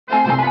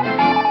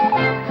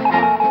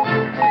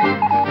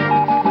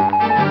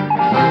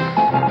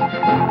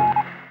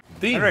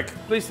Dean, Eric.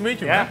 pleased to meet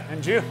you, Yeah, man.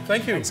 and you.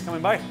 Thank you. Thanks for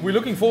coming by. We're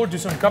looking forward to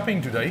some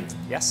cupping today.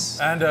 Yes.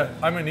 And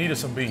I'm in need of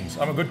some beans.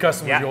 I'm a good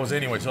customer of Yeah. yours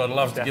anyway, so I'd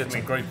love to get some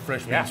Definitely. great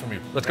fresh beans Yeah. from you.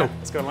 Let's Yeah, go.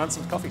 Let's go and learn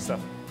some coffee stuff.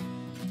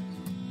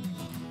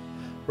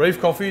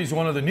 Rave Coffee is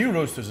one of the new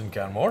roasters in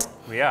Canmore.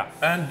 We are.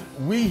 And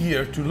we're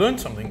here to learn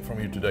something from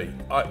you today.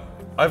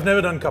 I've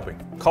never done cupping.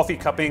 Coffee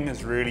cupping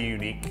is a really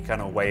unique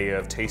kind of way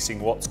of tasting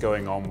what's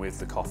going on with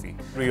the coffee.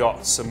 We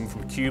got some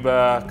from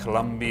Cuba,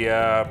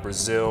 Colombia,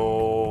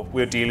 Brazil.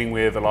 We're dealing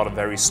with a lot of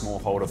very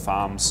smallholder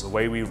farms. The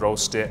way we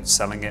roast it,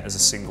 selling it as a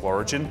single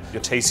origin,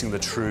 you're tasting the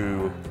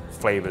true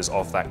flavors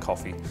of that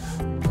coffee.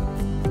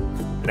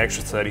 An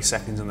extra 30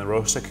 seconds in the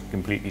roaster can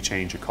completely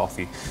change your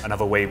coffee.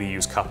 Another way we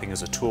use cupping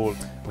as a tool,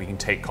 we can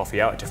take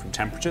coffee out at different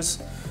temperatures.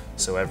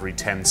 So every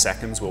 10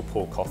 seconds we'll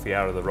pull coffee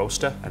out of the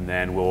roaster and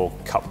then we'll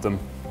cup them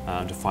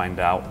to find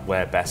out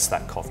where best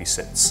that coffee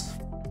sits.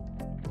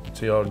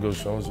 See how it goes,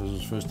 fellas. This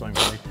is the first time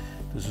for me.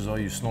 This is how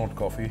you snort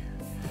coffee.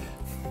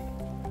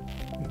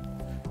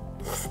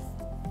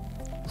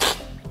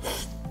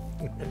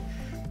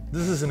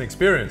 This is an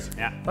experience.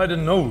 Yeah. I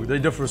didn't know they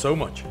differ so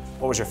much.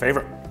 What was your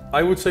favorite?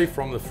 I would say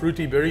from the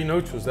fruity berry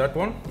notes was that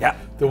one. Yeah.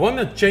 The one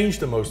that changed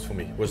the most for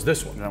me was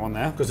this one. That one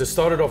there? Because it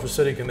started off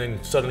acidic and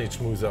then suddenly it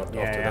smooths out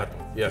after that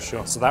one. Yeah, For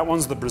sure. So that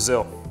one's the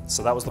Brazil.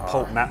 So that was the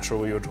pulp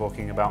natural we were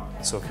talking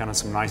about. So kind of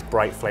some nice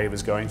bright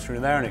flavors going through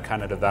there and it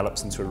kind of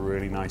develops into a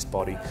really nice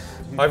body.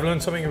 I've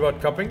learned something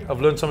about cupping, I've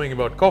learned something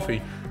about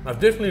coffee, I've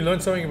definitely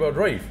learned something about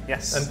Rave.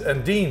 Yes.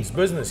 And Dean's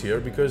business here,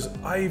 because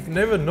I've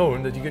never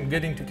known that you can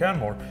get into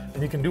Canmore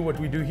and you can do what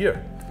we do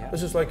here. Yeah.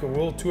 This is like a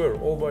world tour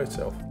all by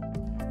itself.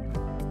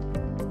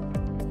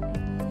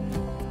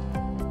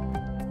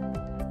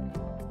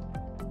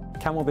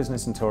 Canmore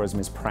Business and Tourism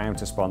is proud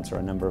to sponsor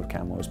a number of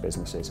Canmore's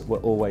businesses. We're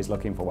always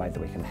looking for ways that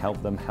we can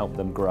help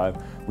them grow.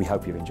 We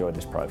hope you've enjoyed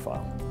this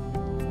profile.